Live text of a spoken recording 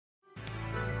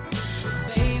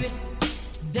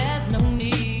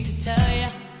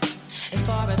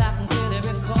far as I can clearly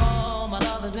recall, my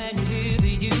love has been here for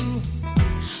you,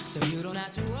 so you don't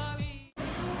have to worry.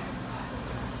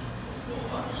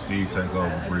 Steve take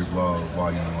over Bree Vlog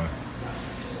Volume 1.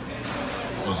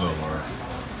 What's up, Laura?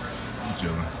 I'm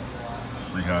chilling.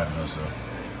 Re-hiding herself.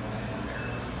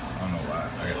 I don't know why.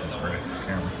 I got this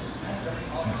camera.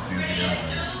 I'm still getting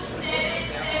everything.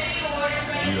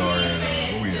 We are at,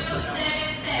 where we at, Bree?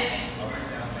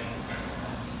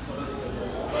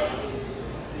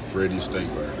 Freddy's Steak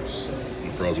Burgers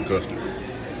and frozen custard.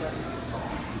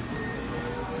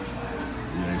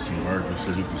 We ate some burgers,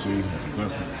 as you can see, and some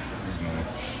custard.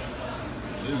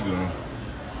 It's good.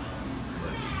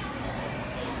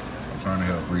 I'm trying to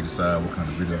help Bree decide what kind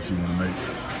of video she want to make.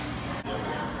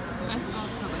 Let's go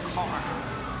to the car.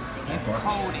 It's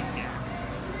cold in here.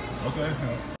 Okay.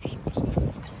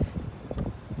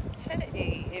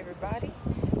 Hey everybody.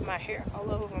 My hair all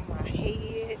over my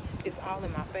head. It's all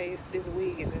in my face. This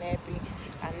wig is nappy.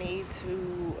 I need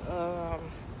to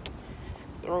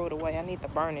throw it away. I need to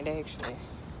burn it actually.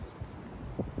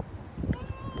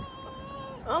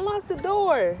 Unlock the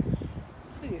door.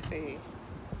 Look at that.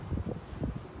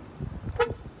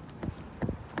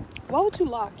 Why would you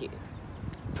lock it?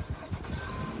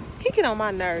 He get on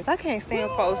my nerves. I can't stand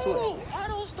folks with.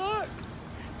 Auto start.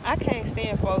 I can't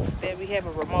stand folks that we have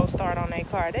a remote start on their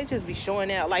car. They just be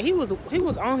showing out. Like he was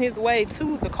on his way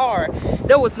to the car.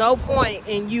 There was no point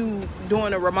in you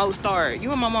doing a remote start.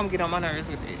 You and my mom get on my nerves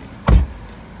with it.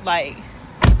 Like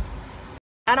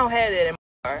I don't have that in my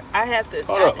car. I have to.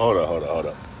 Hold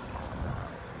up.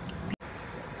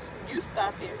 You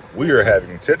stopped it. We are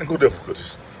having technical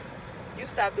difficulties. You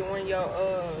stopped it when your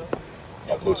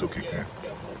My Bluetooth kicked in.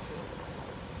 your Bluetooth.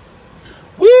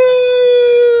 Woo!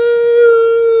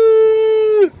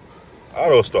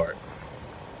 Auto start.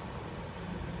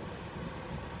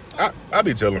 I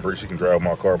be telling Bree she can drive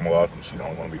my car more often. She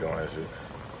don't want to be doing that shit.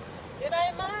 It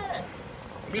ain't mine.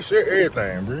 We share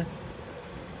everything, Bree.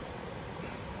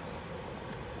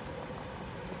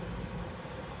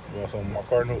 You want some of my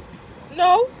car note?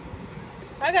 No.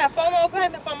 I got 4 more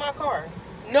payments on my car.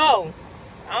 No.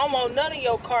 I don't want none of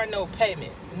your car note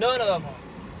payments. None of them.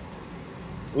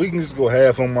 We can just go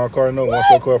half on my car note once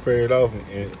your car paid off,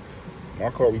 and my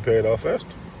car we paid off faster.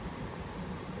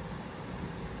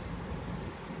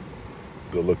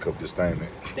 Go look up this thing, man.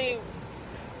 See,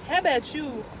 how about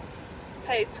you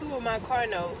pay 2 of my car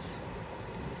notes,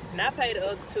 and I pay the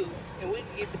other 2, and we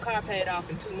can get the car paid off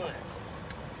in 2 months.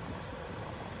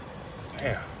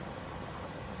 Damn.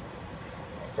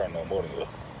 My car no more than you.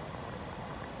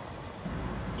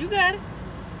 You got it.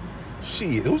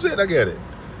 Shit, who said I got it?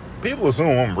 People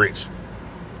assume I'm rich.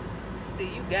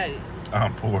 Steve, you got it.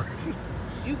 I'm poor.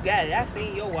 You got it. I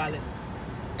seen your wallet.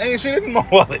 Ain't shit in my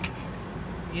wallet.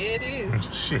 Yeah, it is.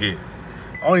 Shit.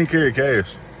 I don't even carry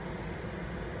cash.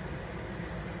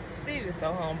 Steve is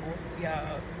so humble,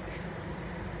 y'all.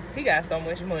 He got so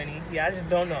much money. Y'all just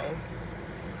don't know.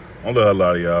 Don't let a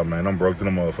lot of y'all, man. I'm broke to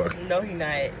the motherfucker. No, he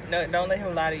not. No, don't let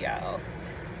him lie to y'all.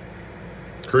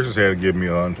 Christmas had to give me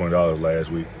 $120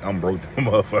 last week. I'm broke to the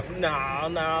motherfucker. No. I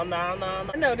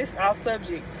know this is off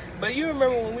subject, but you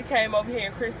remember when we came over here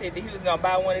and Chris said that he was gonna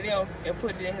buy one of them and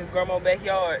put it in his grandma's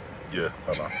backyard? Yeah,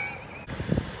 hold on.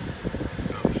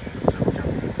 Oh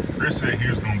shit, Chris said he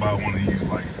was gonna buy one of these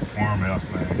like farmhouse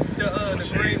things. The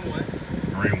green one.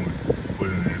 Green one. Put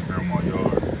it in his grandma's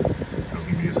yard. That was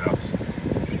gonna be his house.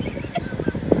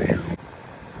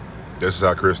 This is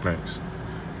how Chris thinks.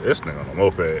 This nigga on a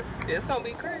moped. It's gonna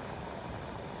be Chris.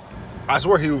 I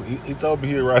swear he told me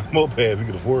he'd ride a moped if he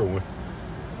could afford one.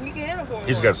 We can afford one.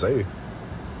 He just gotta save.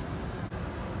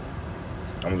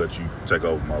 I'm gonna let you take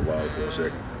over my vlog for a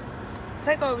second.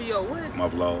 Take over your what? My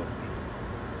vlog.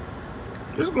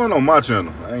 It's going on my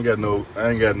channel. I ain't got no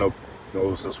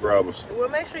subscribers. Well,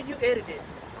 make sure you edit it.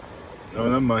 No,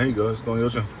 never mind. Here you go. It's going on your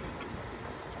channel.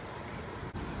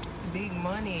 Big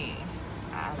money.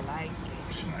 I like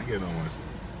it. Shit, I ain't got no money.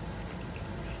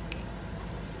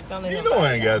 Don't let You him know lie,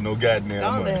 I ain't got no goddamn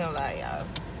Don't money. let him lie, y'all.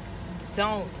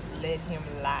 Don't let him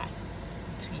lie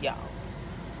to y'all.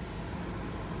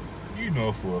 You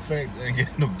know for a fact I ain't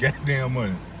got no goddamn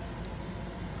money.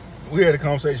 We had a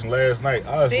conversation last night.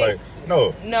 I was like,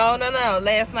 no. No.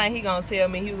 Last night he gonna tell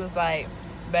me, he was like,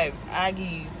 babe, I give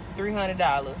you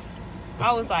 $300.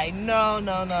 I was like, no.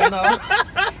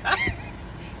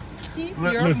 Keep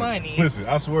your money. Listen,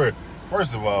 I swear,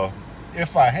 first of all,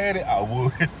 if I had it, I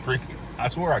would. I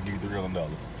swear I'd give you $300.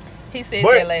 He said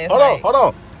that last night. Hold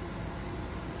on.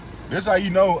 This how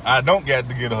you know I don't got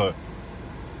to get her.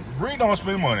 Bree don't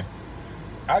spend money.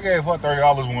 I gave her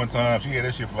 $30 one time. She had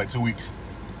that shit for like 2 weeks.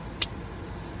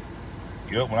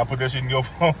 Yep, when I put that shit in your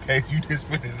phone case, you just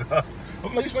spend it up.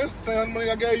 I'm like, you spent the same money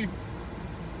I gave you.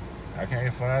 I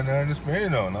can't find nothing to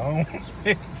spend it on. I don't want to spend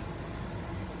it.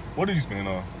 What did you spend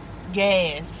it on?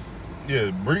 Gas.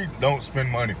 Yeah, Bree don't spend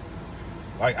money.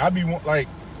 Like, I be, like,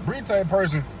 Bree type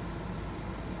person,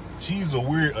 she's a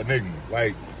weird enigma.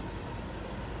 Like,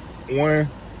 one,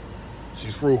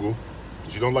 she's frugal,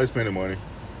 so she don't like spending money.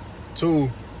 Two,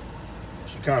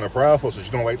 she kind of prideful, so she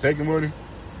don't like taking money.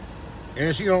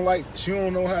 And she don't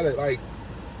know how to, like,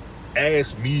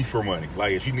 ask me for money.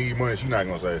 Like, if she need money, she not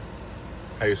gonna say,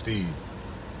 hey, Steve,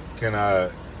 can I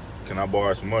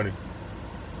borrow some money?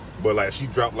 But, like, she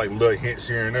dropped, like, little hints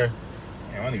here and there.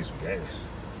 Damn, I need some gas.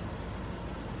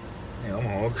 Damn, I'm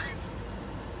hungry.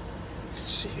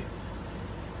 Shit.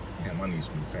 Damn, I need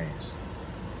some new pants.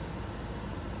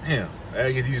 Damn, I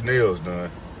gotta get these nails done.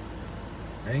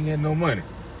 I ain't getting no money.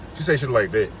 She say shit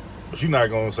like that. But she not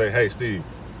gonna say, hey, Steve,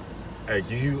 hey,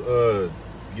 can you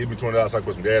give me $20 so I can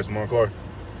put some gas in my car?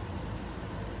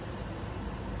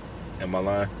 Am I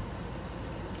lying?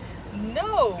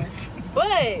 No,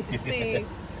 but see,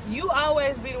 you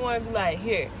always be the one to be like,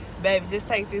 here, baby, just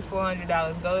take this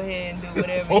 $400. Go ahead and do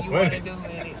whatever you want to do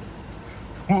with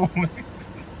it.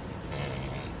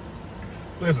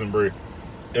 Listen, Bree,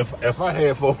 if I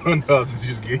had $400 to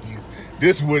just give you,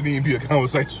 this wouldn't even be a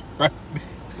conversation, right?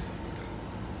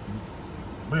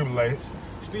 Bree was like,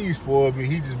 Steve spoiled me.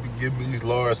 He just be giving me these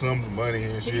large sums of money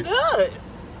and shit. He does.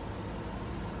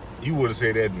 You would have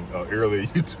said that in earlier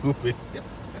YouTube video.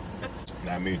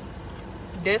 Not me.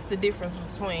 That's the difference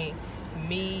between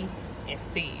me and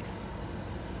Steve.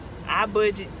 I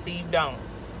budget, Steve don't.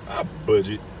 I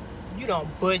budget. You don't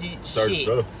budget Certain shit.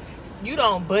 stuff. You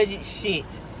don't budget shit.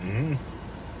 Mm-hmm.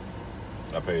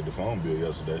 I paid the phone bill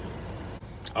yesterday.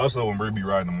 Also, when Bree be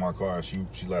riding in my car, she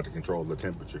like to control the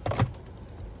temperature.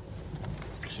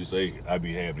 She say I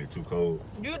be having it too cold.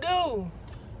 You do.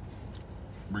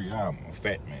 Bree, I'm a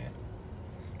fat man.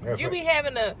 You be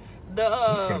having I'm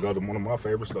finna go to one of my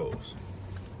favorite stores.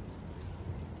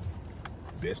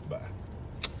 Best Buy.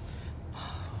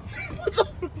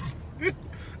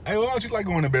 Hey, why don't you like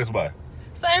going to Best Buy?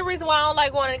 Same reason why I don't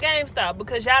like going to GameStop,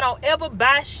 because y'all don't ever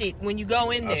buy shit when you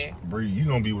go in there. Bree, you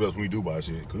don't be with us when we do buy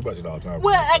shit, because we buy shit all the time.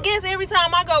 Well, I guess every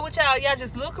time I go with y'all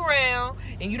just look around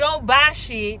and you don't buy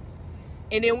shit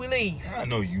and then we leave. I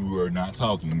know you are not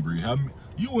talking, Bree.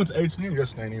 You went to H&M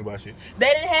yesterday and didn't buy shit. They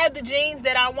didn't have the jeans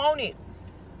that I wanted.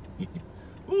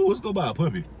 Ooh, let's go buy a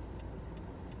puppy.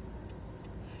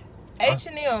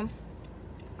 H&M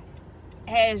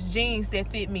has jeans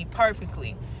that fit me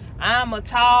perfectly. I'm a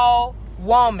tall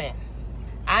woman.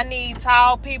 I need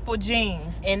tall people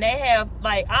jeans. And they have,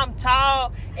 like, I'm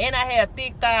tall and I have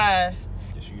thick thighs.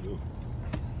 Yes, you do.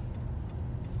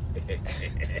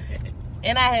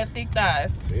 And I have thick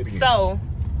thighs. So,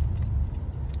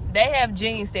 they have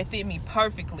jeans that fit me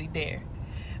perfectly there.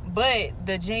 But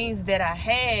the jeans that I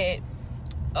had,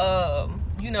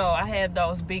 you know, I have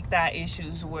those big thigh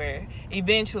issues where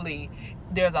eventually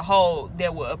there's a hole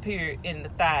that will appear in the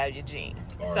thigh of your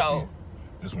jeans. So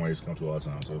this one used to come to all the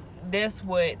time, so that's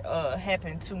what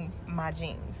happened to my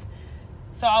jeans.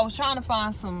 So I was trying to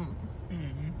find some.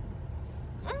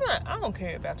 I don't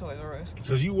care about Toys R Us.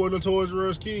 Because you weren't a Toys R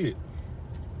Us kid.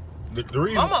 The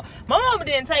reason my mama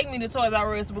didn't take me to Toys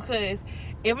R Us, because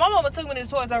if my mama took me to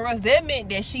Toys R Us, that meant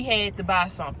that she had to buy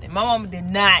something. My mama did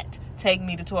not take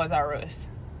me to Toys R Us.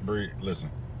 Bree, listen.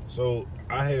 So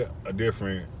I had a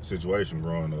different situation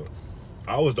growing up.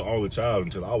 I was the only child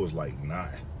until I was like 9.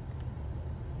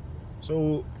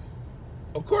 So,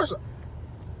 of course,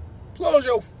 close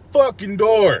your fucking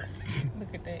door.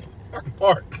 Look at that. Fucking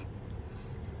park.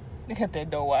 They got that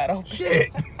door wide open.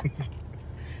 Shit.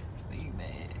 Steve,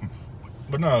 man.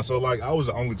 But no, so like I was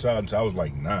the only child until I was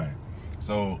like 9.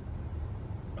 So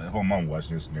if my mom watched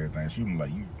this and everything, she was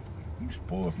like, you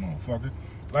spoiled motherfucker.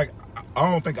 Like,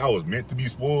 I don't think I was meant to be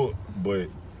spoiled, but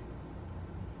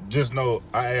just know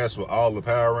I asked for all the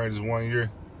Power Rangers one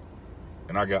year,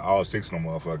 and I got all 6 of them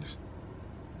motherfuckers.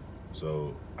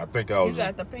 So I think I was. You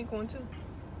got the pink one too?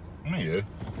 Yeah.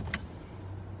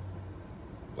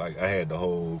 Like I had the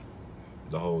whole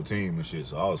team and shit,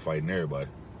 so I was fighting everybody.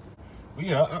 But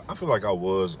yeah, I feel like I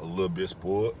was a little bit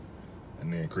spoiled,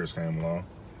 and then Chris came along.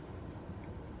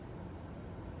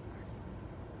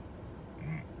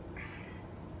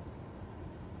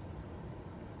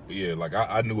 But yeah, like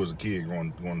I knew as a kid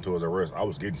going to Toys R Us, I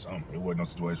was getting something. It wasn't no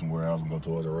situation where I was gonna go to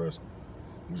Toys R Us.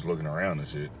 We was looking around and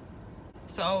shit.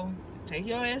 So take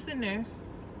your ass in there.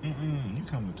 You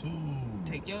coming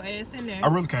too? Take your ass in there. I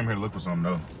really came here to look for something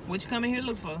though. What you coming here to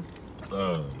look for?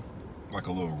 Like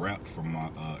a little wrap from my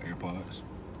AirPods.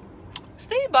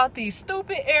 Steve bought these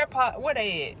stupid AirPods. Where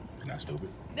they at? You're not stupid.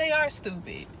 They are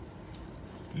stupid.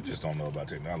 You just don't know about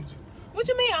technology. What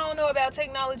you mean I don't know about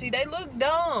technology? They look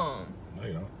dumb. No,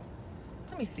 you don't.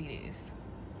 Let me see this.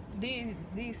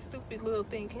 These stupid little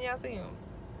things. Can y'all see them?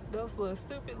 Those little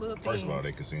stupid little things. First of all,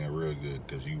 they can see it real good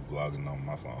because you vlogging on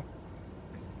my phone.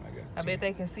 I bet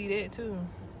they can see that too.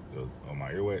 On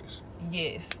my earwax?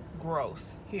 Yes.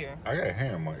 Gross. Here. I got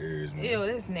hair in my ears, man. Ew,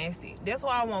 that's nasty. That's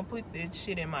why I won't put this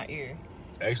shit in my ear.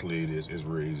 Actually, it's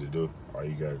real easy to do. All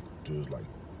you gotta do is like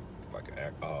wipe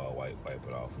it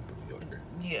off and put it in your ear.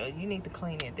 Yeah, you need to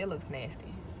clean it. That looks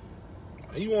nasty.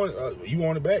 You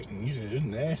want it back? And you said it's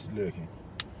nasty looking.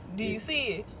 Do you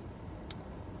see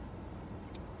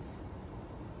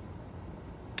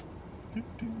it?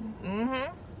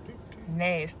 Mm-hmm.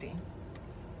 Nasty.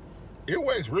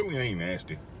 Earwax really ain't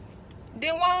nasty.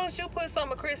 Then why don't you put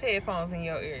some of Chris headphones in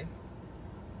your ear?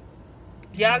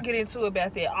 Y'all get into it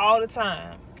about that all the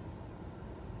time.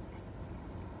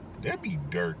 That be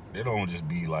dirt. They don't just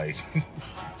be like.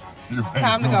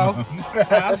 Time to go.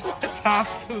 Time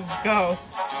to go.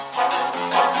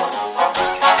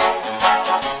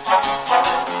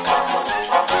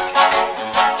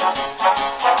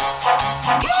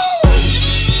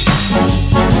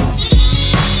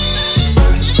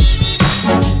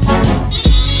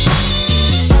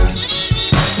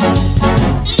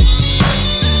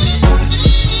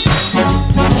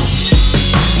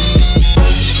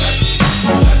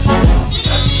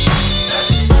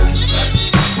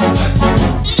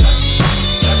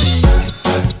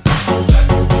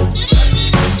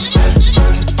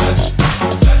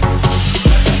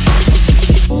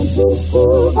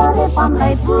 I'm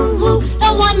like, woo-woo,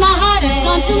 the one my heart has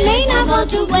gone to may not go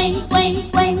to wait.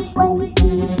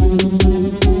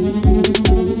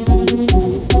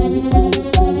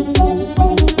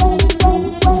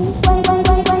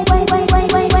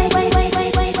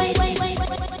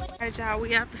 Alright, y'all,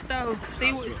 we out the stove.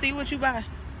 See what you buy?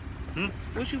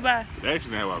 What you buy? That's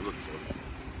actually not what I was looking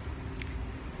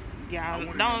for.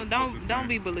 Y'all, don't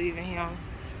be believing him.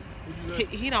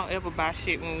 He don't ever buy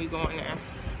shit when we going there.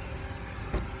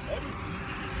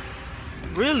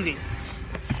 Really?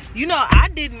 You know, I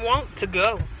didn't want to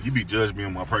go. You be judging me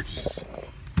on my purchases.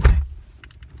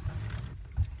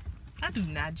 I do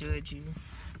not judge you.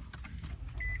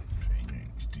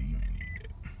 Steve, you ain't need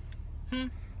that.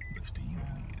 But Steve, you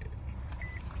ain't need that.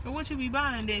 But what you be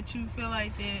buying that you feel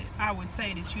like that I would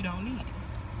say that you don't need?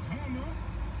 I don't know.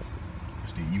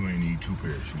 Steve, you ain't need 2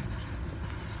 pairs of shoes.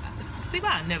 Steve,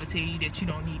 I'll never tell you that you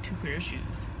don't need 2 pairs of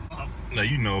shoes. Now,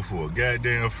 you know for a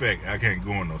goddamn fact, I can't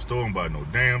go in no store and buy no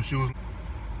damn shoes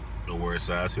or wear a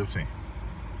size 15.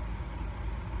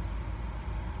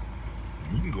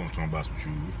 You can go in the store and buy some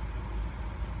shoes.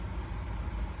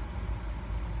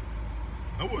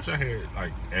 I wish I had,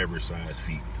 like, average size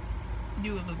feet.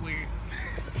 You would look weird.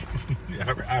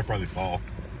 Yeah, I'd probably fall.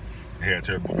 I had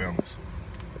terrible balance.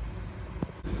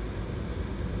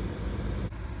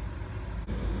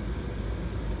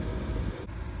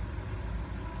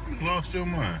 Lost your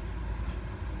mind.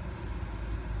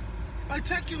 Like,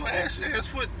 take your ass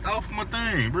foot off my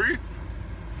thing, Bree.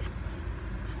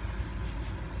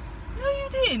 No, you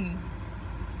didn't.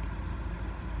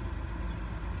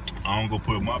 I don't go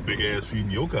put my big ass feet in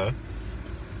your car.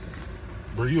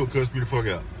 Bree, you'll cuss me the fuck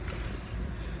out.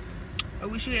 I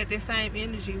wish you had that same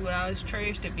energy with all this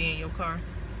trash that be in your car.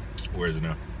 Where is it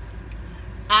now?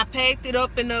 I packed it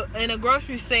up in a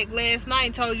grocery sack last night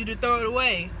and told you to throw it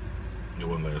away. It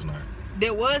wasn't last night.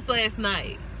 That was last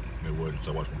night. It wasn't.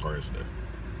 So I watched my car yesterday.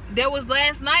 That was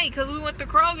last night because we went to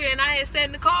Kroger and I had sat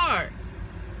in the car.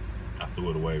 I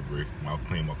threw it away, Bree. I'll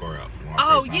clean my car out.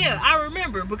 Oh yeah, I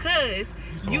remember because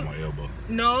you saw my elbow.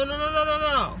 No.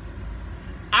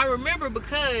 I remember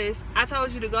because I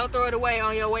told you to go throw it away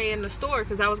on your way in the store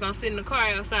because I was gonna sit in the car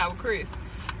outside with Chris,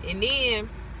 and then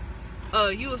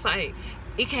you was like,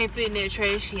 it can't fit in that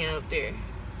trash can up there.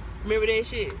 Remember that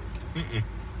shit?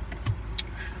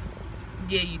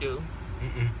 Yeah, you do.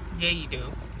 Yeah, you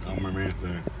do. I don't remember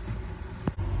anything.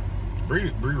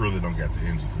 Bree really don't got the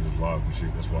energy for this vlog and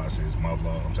shit. That's why I say it's my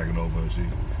vlog. I'm taking over her shit.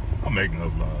 I'm making her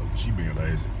vlog. She being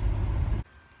lazy.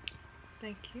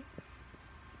 Thank you.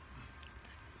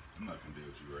 I'm not gonna deal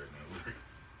with you right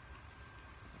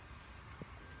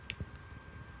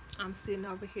now. I'm sitting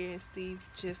over here and Steve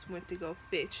just went to go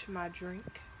fetch my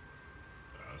drink.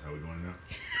 That's how we going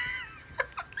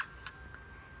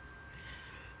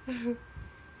now?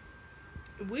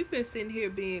 We've been sitting here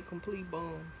being complete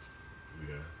bums.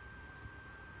 Yeah.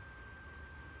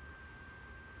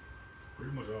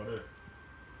 Pretty much all that.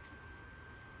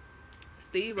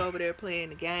 Steve over there playing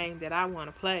the game that I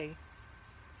want to play.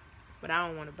 but I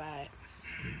don't want to buy it.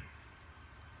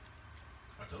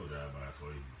 I told you I'd buy it for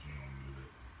you, but you don't do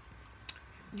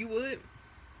that. You would?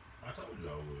 I told you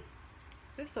I would.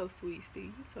 That's so sweet,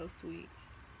 Steve. You so sweet.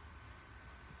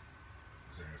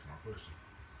 So answer my question.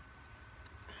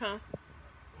 Huh?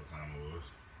 What time it was?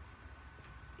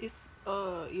 It's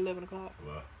 11 o'clock.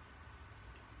 Well,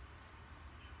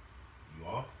 you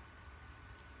off?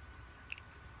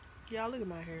 Y'all, look at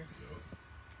my hair.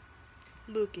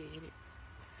 Yo. Look at it.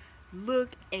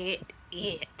 Look at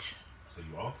it. So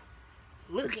you off?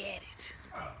 Look at it.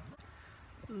 Ah.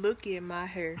 Look at my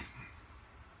hair.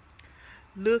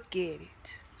 Look at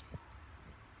it.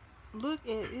 Look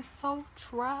at it. It's so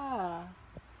dry.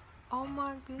 Oh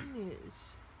my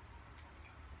goodness.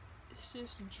 It's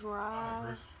just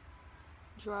dry.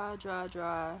 Dry.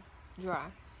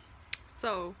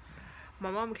 So,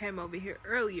 my mama came over here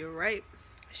earlier, right?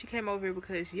 She came over here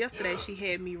because yesterday she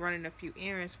had me running a few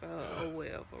errands for her or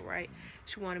whatever, right?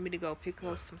 She wanted me to go pick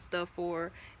up some stuff for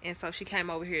her, and so she came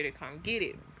over here to come get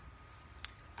it.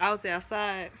 I was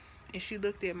outside, and she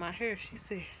looked at my hair. She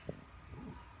said,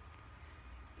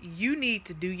 "You need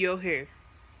to do your hair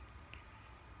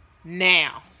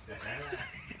now."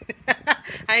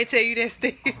 I ain't tell you that,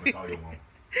 Steve. I'm gonna call your mom.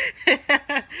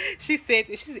 She said,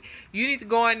 "You need to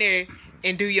go in there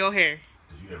and do your hair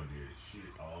Cause you haven't did shit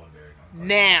all day.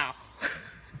 now."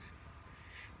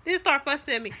 Then start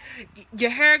fussing at me. Your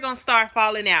hair gonna start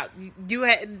falling out. You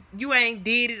ain't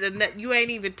did it, or you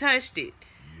ain't even touched it.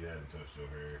 You haven't touched your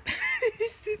hair.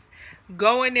 Just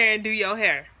go in there and do your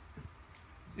hair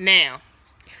now.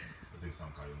 I think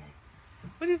something call your mom.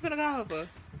 What you finna call her for? What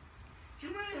you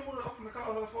mean? What I'm finna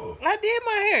call her for? I did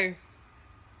my hair.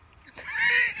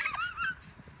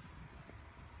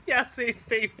 Y'all see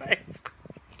Steve's face.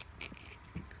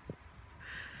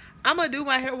 I'm gonna do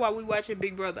my hair while we watching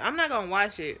Big Brother. I'm not gonna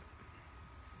wash it.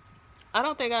 I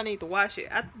don't think I need to wash it.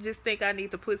 I just think I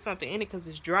need to put something in it because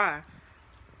it's dry.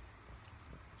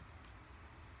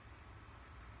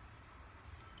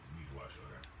 You need to wash your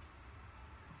hair.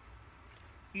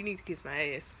 You need to kiss my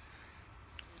ass.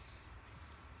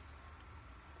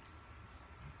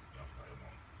 Y'all forgot your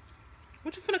mom.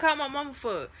 What you finna call my mama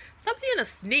for? Stop being a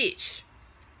snitch.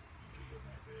 You get your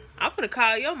nasty ass. I'm finna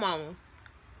call your mama.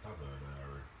 Talk to her that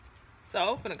already. So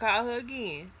I'm finna call her again.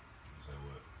 You say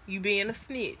what? You being a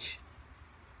snitch.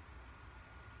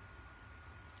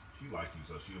 She like you,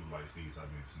 so she'll be like Steve, stop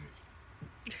being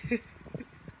a snitch.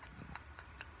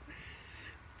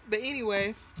 But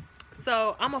anyway,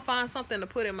 so I'm gonna find something to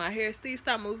put in my hair. Steve,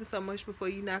 stop moving so much before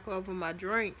you knock over my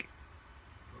drink.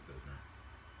 Fuck that drink.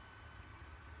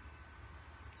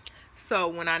 So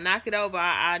when I knock it over,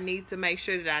 I need to make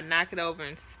sure that I knock it over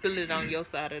and spill it on your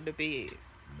side of the bed.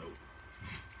 Nope.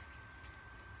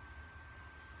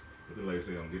 What the lady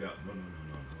say? Don't get out. No.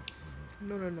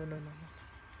 No.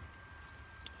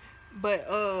 But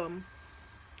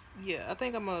yeah, I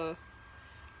think I'm gonna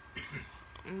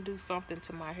do something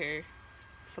to my hair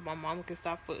so my mama can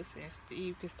stop fussing and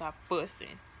Steve can stop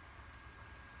fussing.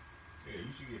 Yeah,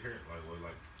 you should get hair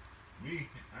like me.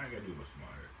 I ain't gotta do much to my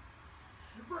hair.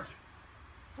 You brush it.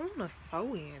 I want a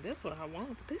sew-in. That's what I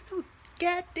want. But they're so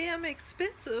goddamn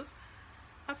expensive.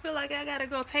 I feel like I gotta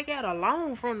go take out a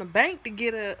loan from the bank to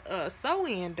get a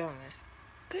sew-in done.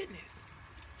 Goodness.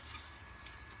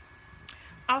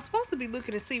 I was supposed to be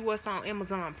looking to see what's on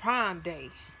Amazon Prime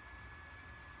Day.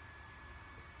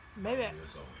 Maybe. Yeah,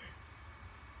 so,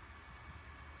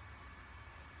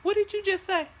 What did you just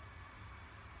say?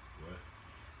 what?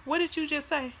 What did you just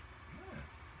say? Man.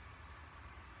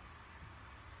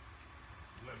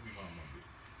 Let me know my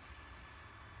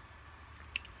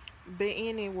bitch. But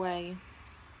anyway,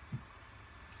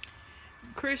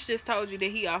 Chris just told you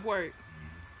that he off work.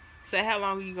 So how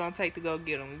long are you gonna take to go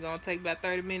get him? You gonna take about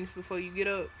 30 minutes before you get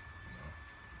up?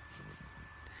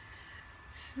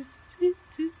 No. Stop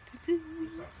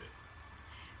that.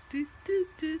 I'm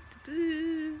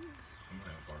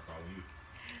gonna start calling you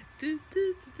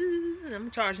I'm gonna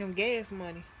charge him gas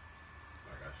money.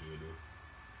 like I should do.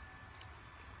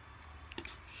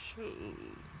 Shoot.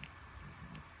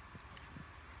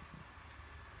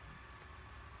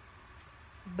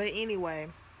 But anyway,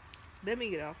 let me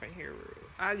get off in here.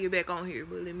 I'll get back on here,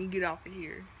 but let me get off of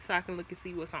here so I can look and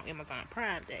see what's on Amazon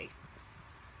Prime Day.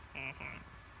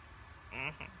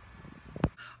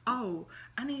 Oh,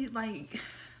 I need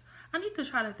to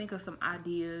try to think of some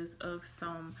ideas of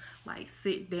some like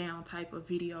sit down type of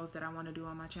videos that I want to do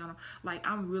on my channel. Like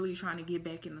I'm really trying to get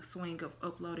back in the swing of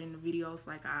uploading the videos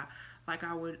like I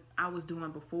was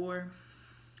doing before.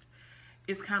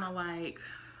 It's kind of like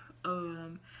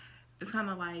it's kind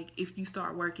of like if you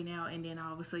start working out and then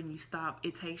all of a sudden you stop,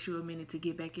 it takes you a minute to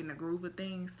get back in the groove of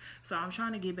things. So I'm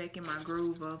trying to get back in my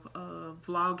groove of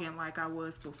vlogging like I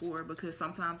was before, because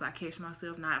sometimes I catch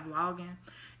myself not vlogging.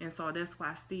 And so that's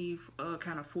why Steve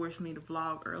kind of forced me to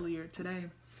vlog earlier today,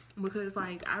 because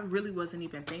like I really wasn't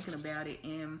even thinking about it.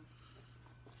 And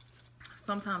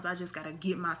sometimes I just gotta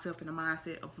get myself in the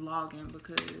mindset of vlogging,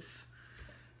 because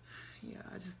yeah,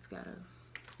 I just gotta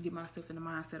get myself in the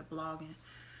mindset of vlogging,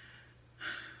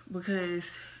 because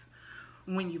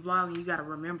when you vlogging, you gotta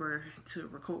remember to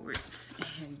record,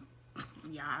 and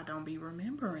y'all don't be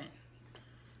remembering.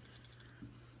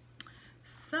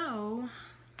 So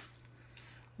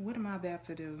what am I about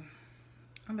to do?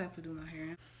 I'm about to do my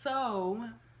hair. So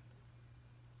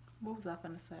what was I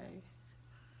gonna say?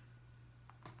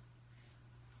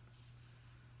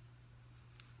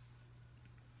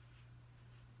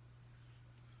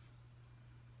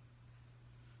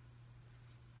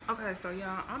 Okay, so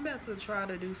y'all, I'm about to try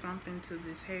to do something to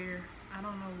this hair. I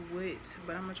don't know what,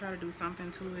 but I'm gonna try to do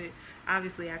something to it.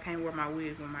 Obviously, I can't wear my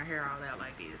wig with my hair all out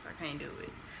like this. I can't do it.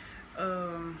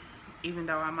 Even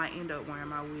though I might end up wearing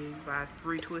my wig by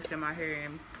retwisting my hair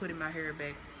and putting my hair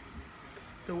back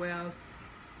the way I was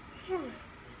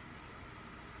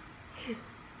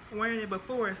wearing it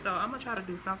before. So I'm gonna try to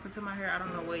do something to my hair. I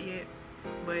don't know what yet,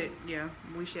 but yeah,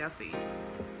 we shall see.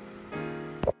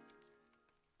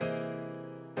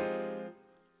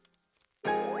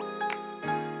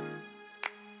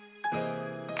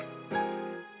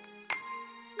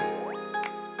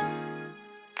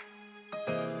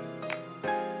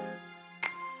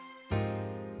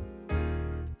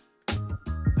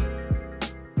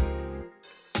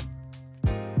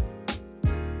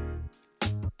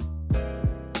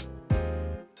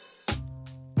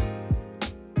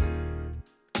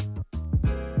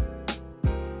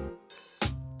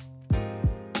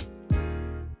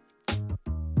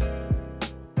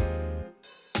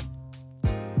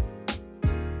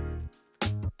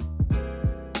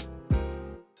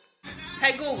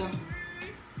 Hey Google,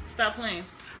 stop playing.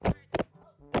 Shit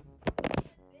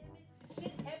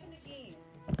happened again.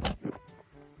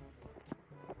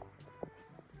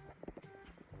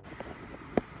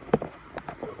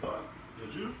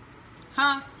 Did you?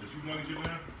 Huh? Did you want to get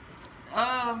down?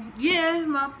 Yeah,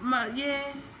 my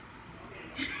yeah.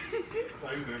 I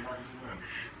thought you said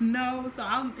No, so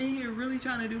I'm in here really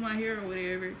trying to do my hair or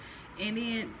whatever, and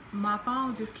then my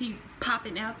phone just keep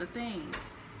popping out the thing.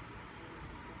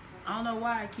 I don't know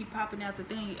why I keep popping out the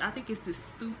thing. I think it's this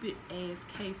stupid ass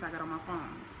case I got on my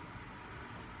phone.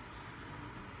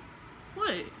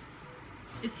 What?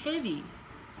 It's heavy.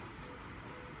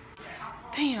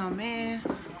 Damn, man.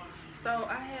 So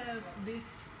I have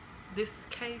this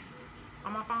case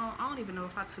on my phone. I don't even know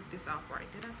if I took this off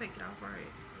right. Did I take it off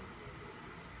right?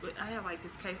 But I have like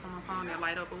this case on my phone that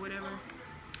light up or whatever.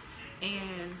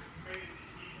 And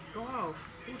go off.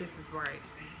 Ooh, this is bright.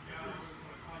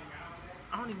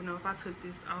 I don't even know if I took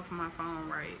this off my phone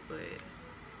right, but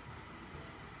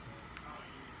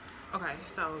okay.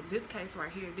 So this case right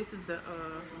here, this is the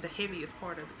heaviest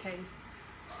part of the case.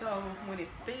 So when it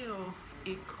fell,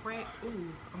 it cracked.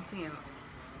 Ooh, I'm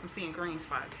seeing green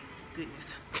spots.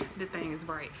 Goodness, the thing is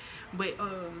bright. But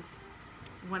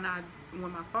when my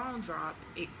phone dropped,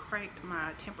 it cracked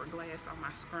my tempered glass on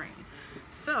my screen.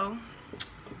 So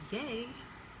yay,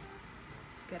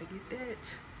 gotta get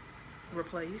that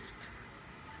replaced.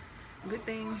 Good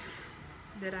thing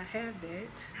that I have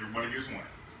that. Everybody gets one.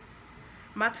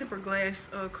 My tempered glass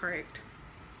cracked.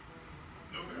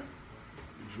 Okay.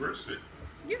 It's registered.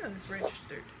 Yeah, it's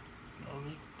registered. No,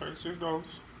 just pay $6.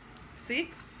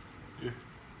 6? Yeah.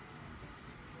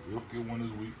 We'll get one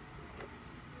this week.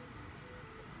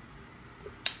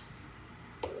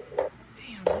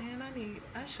 Damn, man,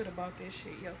 I should have bought that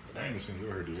shit yesterday. I ain't seen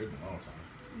your hair do it in a long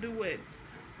time. Do what?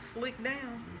 Slick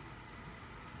down.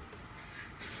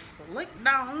 Slick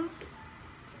down.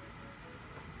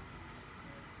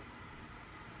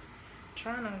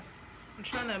 I'm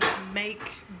trying to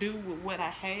make do with what I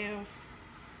have,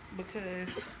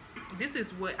 because this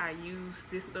is what I use,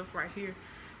 this stuff right here,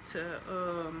 to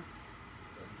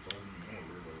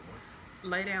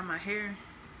lay down my hair,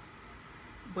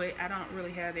 but I don't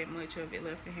really have that much of it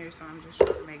left in here, so I'm just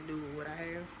trying to make do with what I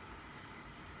have.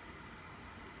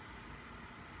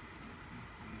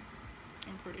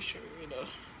 I'm pretty sure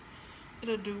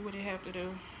it'll do what it have to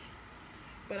do.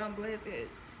 But I'm glad that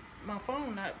my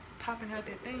phone not popping out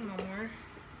that thing no more.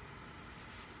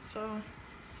 So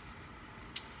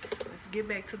let's get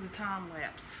back to the time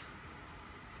lapse.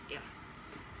 Yeah.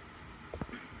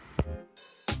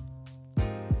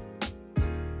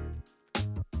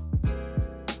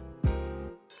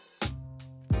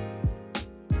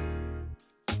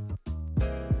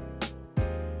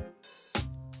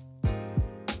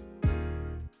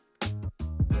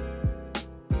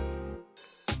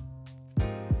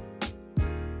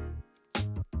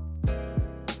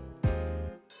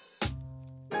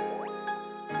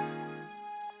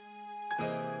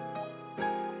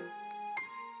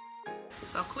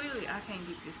 So clearly I can't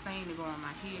get this thing to go on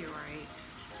my head right.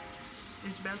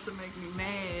 It's about to make me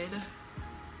mad.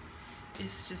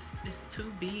 It's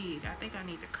too big. I think I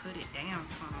need to cut it down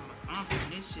some or something.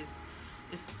 It's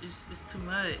too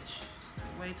much. It's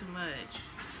way too much.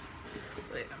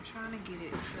 But I'm trying to get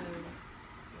it to,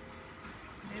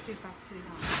 maybe if I put it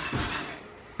on the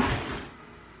sides,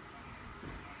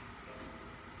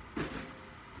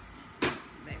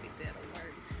 maybe that'll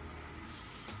work.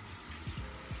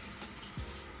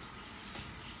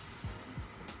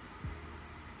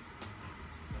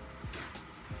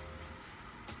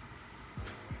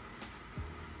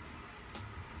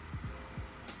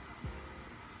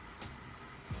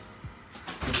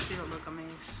 It still look a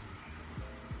mess.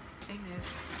 A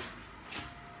mess.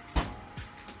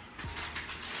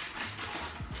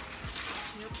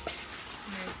 Yep,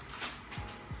 mess.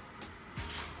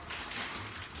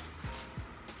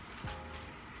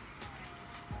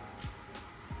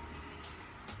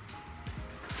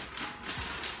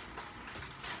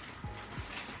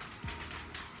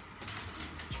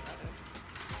 Try to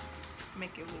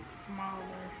make it look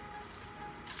smaller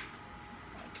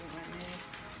by doing this.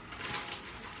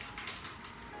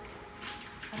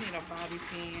 I need a bobby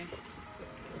pin.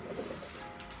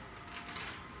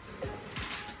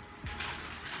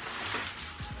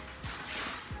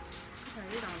 Okay,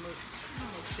 it don't look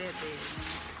that bad,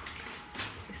 man.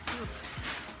 It's still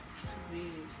too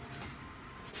big.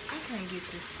 I can't get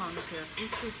this ponytail.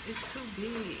 It's too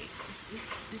big.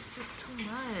 It's just too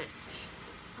much.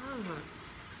 Ugh.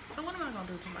 So what am I gonna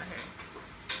do to my hair?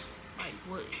 Like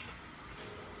what?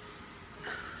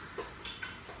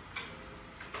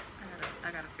 I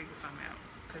gotta figure something out,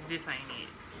 cause this ain't it.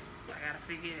 I gotta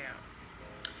figure it out.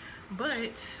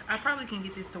 But I probably can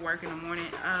get this to work in the morning,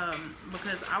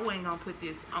 because I wasn't gonna put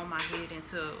this on my head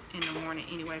until in the morning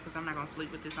anyway, cause I'm not gonna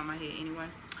sleep with this on my head anyway.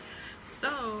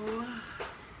 So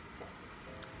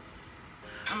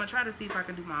I'm gonna try to see if I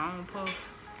can do my own puff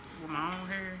with my own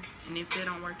hair, and if that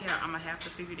don't work out, I'm gonna have to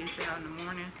figure this out in the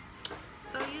morning.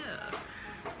 So yeah.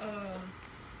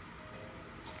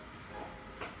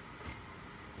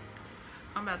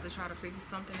 I'm about to try to figure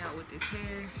something out with this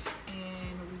hair,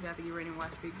 and we about to get ready and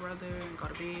watch Big Brother and go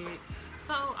to bed.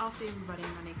 So I'll see everybody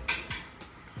in my next video.